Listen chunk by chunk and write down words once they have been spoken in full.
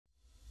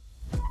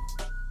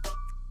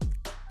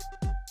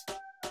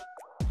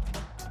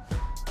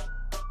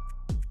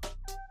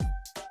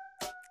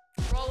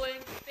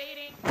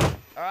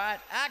All right,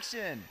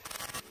 action.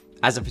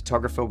 As a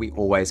photographer, we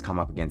always come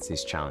up against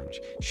this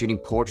challenge, shooting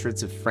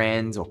portraits of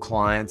friends or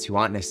clients who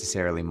aren't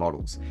necessarily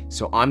models.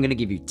 So I'm gonna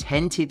give you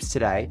 10 tips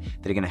today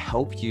that are gonna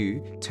help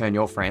you turn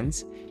your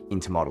friends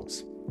into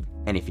models.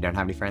 And if you don't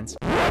have any friends,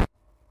 I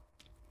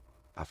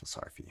feel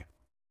sorry for you.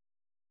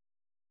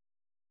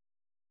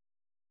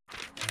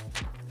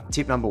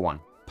 Tip number 1.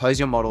 Pose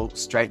your model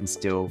straight and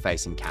still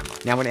facing camera.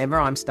 Now, whenever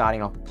I'm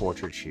starting off a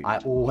portrait shoot, I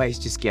always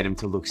just get him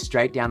to look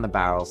straight down the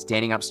barrel,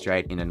 standing up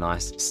straight in a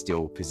nice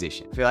still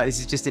position. I feel like this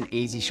is just an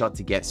easy shot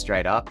to get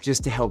straight up,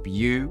 just to help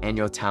you and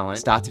your talent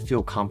start to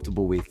feel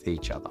comfortable with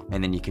each other.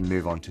 And then you can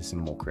move on to some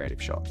more creative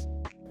shots.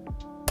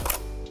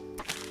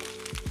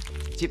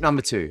 Tip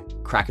number 2,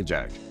 crack a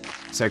joke.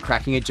 So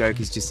cracking a joke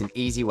is just an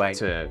easy way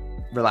to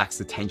relax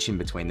the tension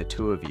between the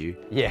two of you.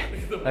 Yeah,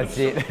 that's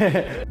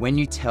it. When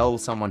you tell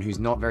someone who's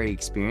not very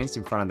experienced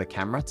in front of the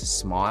camera to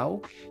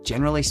smile,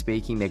 generally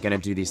speaking, they're gonna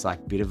do this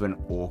like bit of an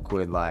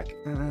awkward, like,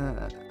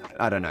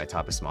 I don't know,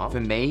 type of smile. For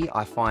me,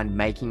 I find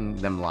making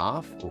them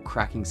laugh or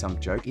cracking some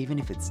joke, even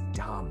if it's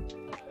dumb,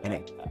 and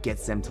it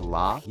gets them to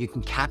laugh, you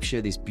can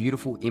capture this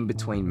beautiful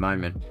in-between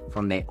moment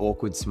from their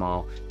awkward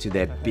smile to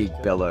their big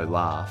bellow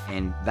laugh.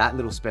 And that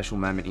little special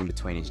moment in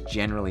between is,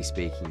 generally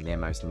speaking, their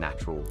most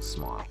natural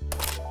smile.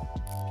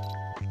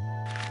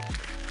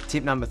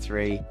 Tip number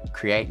 3,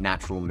 create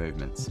natural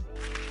movements.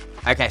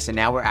 Okay, so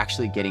now we're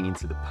actually getting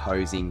into the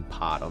posing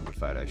part of the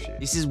photo shoot.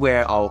 This is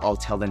where I'll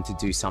tell them to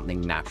do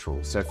something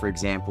natural. So for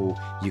example,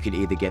 you could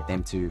either get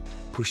them to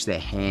push their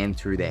hand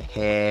through their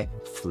hair,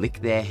 flick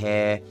their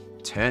hair,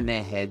 turn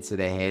their head so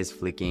their hair's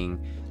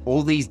flicking.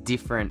 All these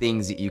different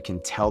things that you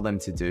can tell them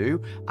to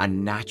do are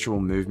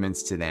natural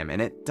movements to them.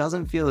 And it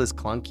doesn't feel as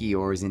clunky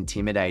or as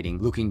intimidating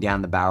looking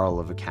down the barrel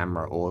of a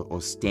camera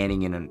or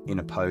standing in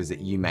a pose that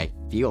you may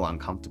feel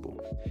uncomfortable.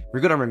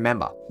 We've got to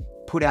remember,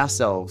 put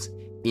ourselves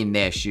in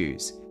their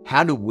shoes.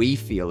 How do we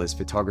feel as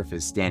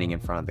photographers standing in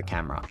front of the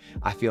camera?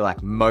 I feel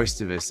like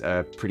most of us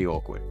are pretty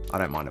awkward. I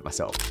don't mind it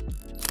myself.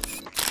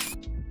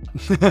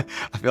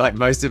 I feel like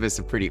most of us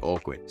are pretty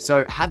awkward.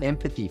 So have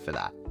empathy for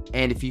that.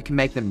 And if you can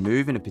make them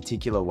move in a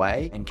particular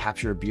way and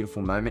capture a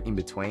beautiful moment in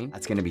between,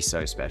 that's going to be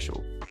so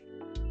special.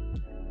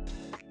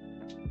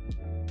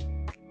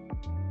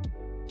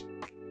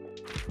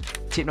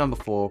 Tip number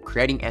 4,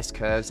 creating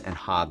S-curves and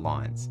hard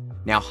lines.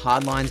 Now,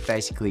 hard lines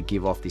basically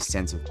give off this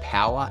sense of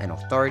power and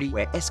authority,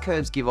 where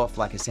S-curves give off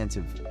like a sense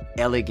of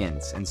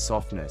elegance and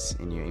softness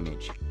in your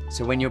image.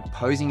 So when you're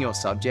posing your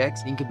subject,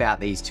 think about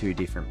these 2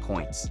 different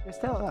points. That's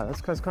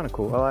kind of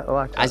cool. I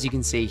like that. As you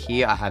can see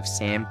here, I have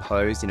Sam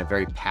posed in a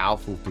very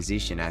powerful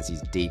position as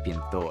he's deep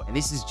in thought. And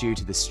this is due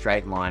to the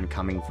straight line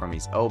coming from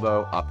his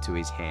elbow up to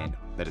his hand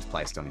that is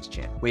placed on his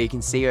chin. Where you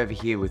can see over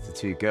here with the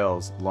 2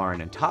 girls,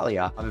 Lauren and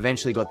Talia, I've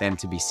eventually got them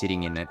to be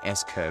sitting in an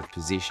S-curve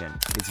position.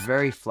 It's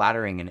very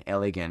flattering and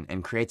elegant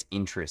and creates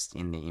interest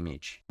in the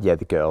image. Yeah,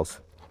 the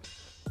girls.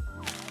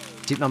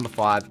 Tip number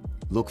 5,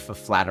 look for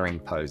flattering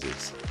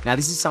poses. Now,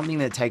 this is something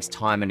that takes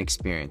time and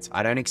experience.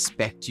 I don't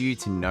expect you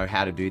to know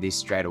how to do this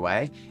straight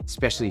away,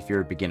 especially if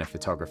you're a beginner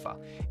photographer.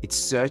 It's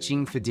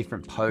searching for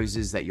different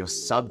poses that your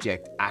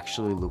subject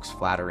actually looks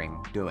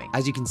flattering doing.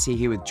 As you can see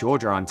here with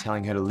Georgia, I'm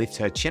telling her to lift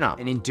her chin up.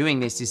 And in doing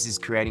this, this is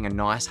creating a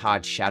nice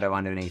hard shadow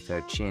underneath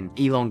her chin,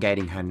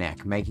 elongating her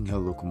neck, making her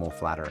look more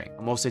flattering.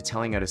 I'm also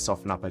telling her to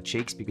soften up her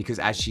cheeks because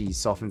as she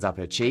softens up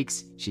her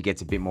cheeks, she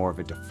gets a bit more of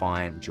a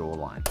defiant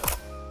jawline.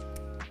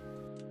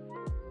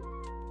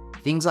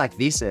 Things like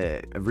this are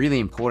really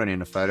important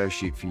in a photo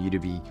shoot for you to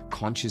be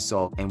conscious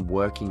of and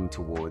working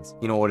towards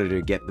in order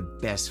to get the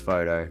best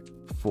photo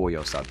for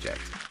your subject.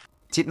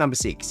 Tip number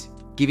 6,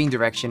 giving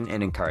direction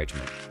and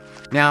encouragement.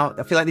 Now,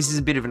 I feel like this is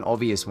a bit of an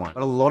obvious one,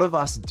 but a lot of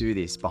us do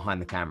this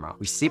behind the camera.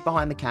 We sit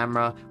behind the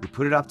camera, we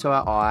put it up to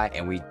our eye,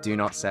 and we do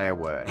not say a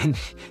word. And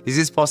this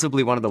is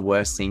possibly one of the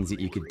worst things that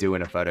you could do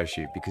in a photo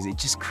shoot because it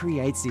just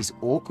creates this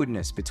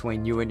awkwardness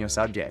between you and your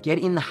subject. Get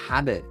in the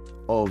habit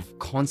of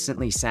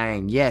constantly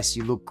saying, yes,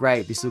 you look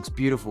great, this looks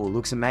beautiful,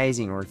 looks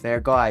amazing. Or if they're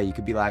a guy, you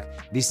could be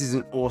like, this is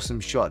an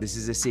awesome shot, this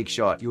is a sick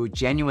shot. You'll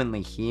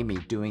genuinely hear me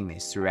doing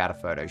this throughout a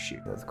photo shoot.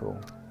 That's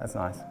cool. That's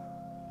nice.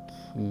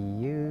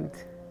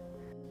 Cute.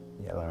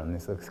 Yeah, Lauren,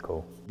 this looks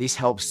cool. This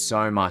helps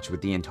so much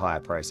with the entire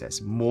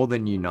process, more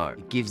than you know.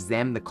 It gives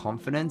them the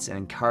confidence and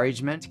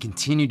encouragement to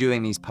continue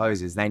doing these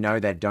poses. They know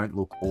they don't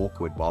look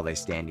awkward while they're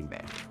standing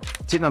there.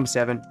 Tip number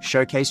 7,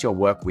 showcase your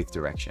work with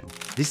direction.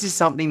 This is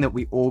something that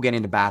we all get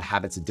into bad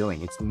habits of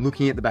doing. It's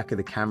looking at the back of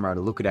the camera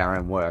to look at our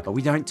own work, but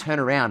we don't turn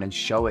around and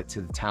show it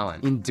to the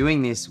talent. In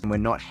doing this, we're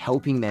not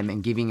helping them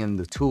and giving them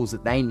the tools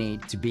that they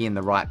need to be in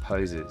the right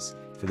poses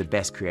for the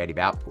best creative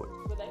output.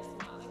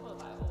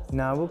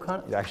 No, we'll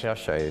kind of, actually I'll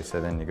show you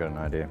so then you got an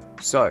idea.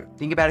 So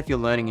think about if you're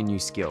learning a new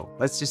skill.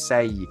 Let's just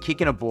say you're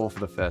kicking a ball for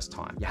the first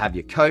time. You have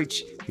your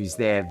coach who's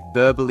there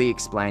verbally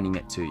explaining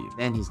it to you.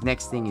 Then his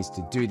next thing is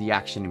to do the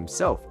action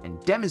himself and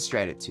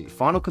demonstrate it to you. The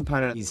final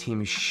component is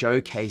him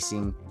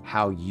showcasing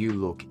how you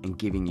look and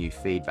giving you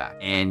feedback.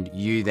 And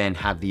you then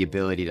have the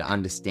ability to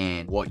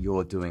understand what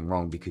you're doing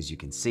wrong because you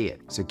can see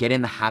it. So get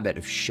in the habit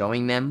of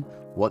showing them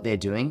what they're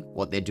doing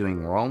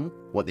wrong,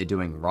 what they're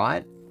doing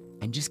right,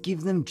 and just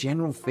give them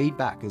general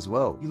feedback as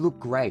well. You look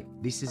great.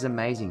 This is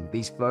amazing.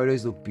 These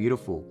photos look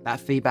beautiful. That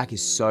feedback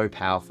is so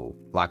powerful,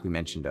 like we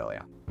mentioned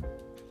earlier.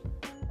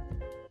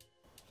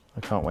 I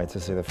can't wait to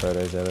see the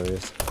photos out of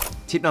this.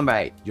 Tip number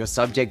 8, your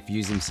subject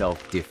views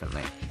himself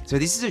differently. So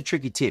this is a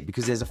tricky tip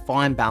because there's a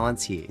fine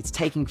balance here. It's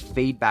taking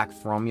feedback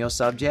from your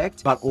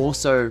subject, but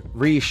also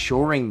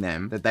reassuring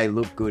them that they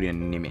look good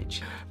in an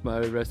image.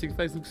 My resting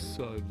face looks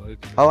so mopey.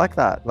 I like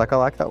that. Like, I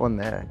like that one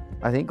there.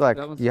 I think like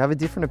you have a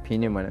different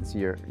opinion when it's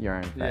your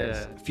own face.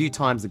 Yeah. A few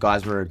times the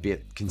guys were a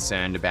bit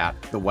concerned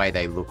about the way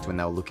they looked when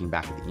they were looking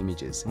back at the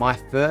images. My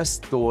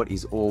first thought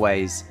is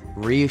always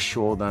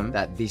reassure them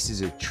that this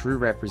is a true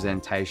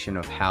representation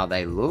of how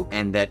they look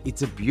and that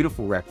it's a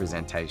beautiful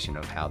representation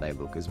of how they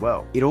look as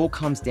well. It all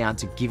comes down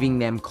to giving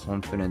them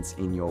confidence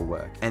in your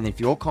work. And if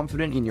you're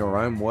confident in your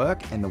own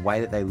work and the way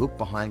that they look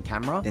behind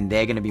camera, then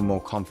they're going to be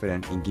more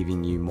confident in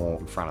giving you more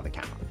in front of the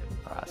camera.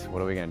 All right, so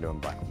what are we going to do in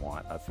black and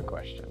white? That's the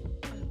question.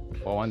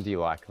 What one do you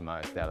like the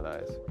most out of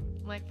those?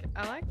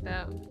 I like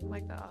that,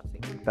 like the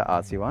artsy. The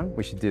artsy one?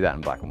 We should do that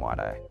in black and white,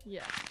 eh?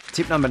 Yeah.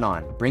 Tip number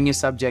 9, bring your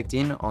subject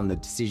in on the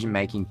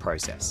decision-making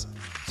process.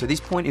 So this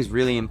point is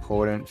really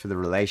important for the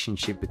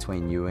relationship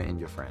between you and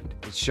your friend.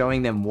 It's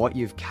showing them what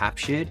you've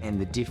captured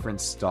and the different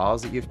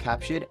styles that you've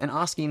captured and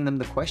asking them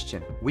the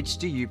question, which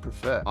do you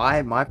prefer?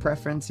 My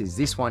preference is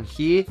this one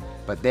here,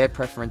 but their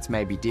preference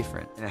may be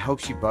different. And it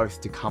helps you both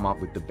to come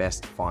up with the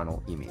best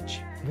final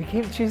image. We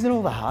keep choosing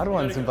all the hard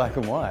ones in black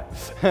and white.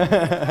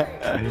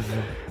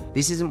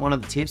 This isn't one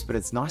of the tips, but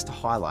it's nice to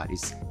highlight,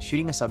 is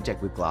shooting a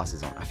subject with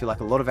glasses on. I feel like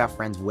a lot of our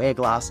friends wear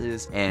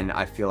glasses, and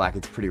I feel like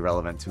it's pretty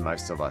relevant to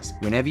most of us.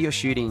 Whenever you're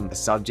shooting a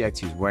subject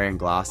who's wearing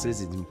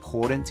glasses, it's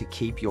important to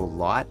keep your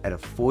light at a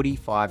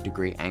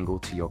 45-degree angle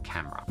to your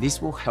camera.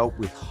 This will help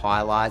with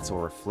highlights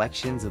or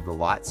reflections of the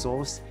light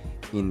source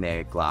in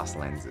their glass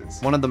lenses.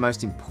 One of the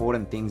most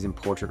important things in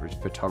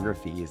portrait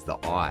photography is the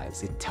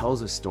eyes. It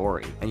tells a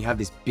story, and you have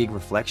this big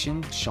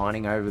reflection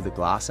shining over the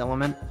glass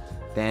element,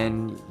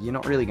 then you're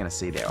not really going to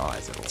see their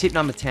eyes at all. Tip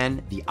number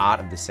 10, the art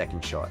of the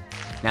second shot.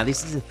 Now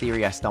this is a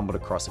theory I stumbled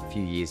across a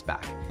few years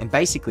back. And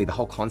basically the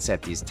whole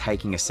concept is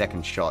taking a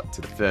second shot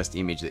to the first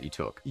image that you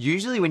took.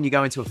 Usually when you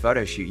go into a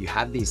photo shoot, you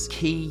have this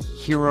key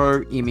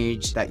hero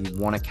image that you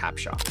want to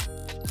capture.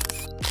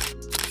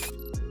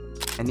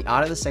 And the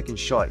art of the second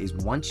shot is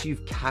once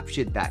you've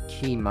captured that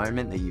key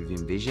moment that you've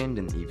envisioned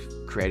and that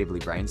you've creatively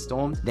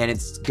brainstormed, then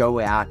it's go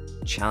out,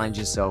 challenge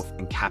yourself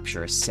and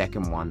capture a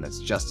second one that's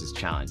just as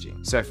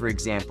challenging. So for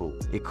example,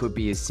 it could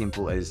be as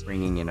simple as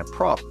bringing in a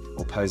prop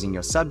or posing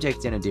your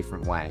subject in a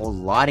different way or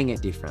lighting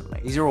it differently.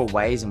 These are all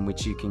ways in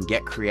which you can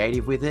get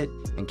creative with it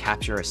and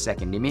capture a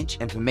second image.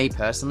 And for me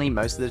personally,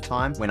 most of the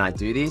time when I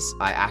do this,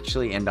 I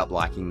actually end up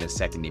liking the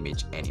second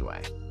image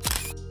anyway.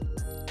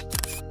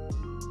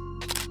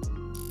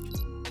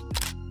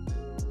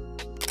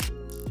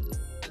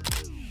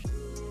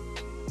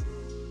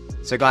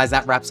 So guys,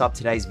 that wraps up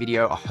today's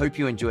video. I hope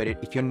you enjoyed it.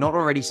 If you're not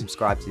already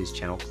subscribed to this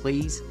channel,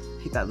 please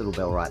hit that little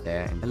bell right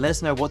there and let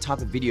us know what type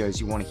of videos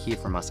you want to hear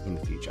from us in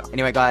the future.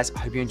 Anyway guys, I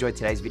hope you enjoyed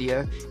today's video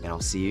and I'll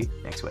see you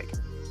next week.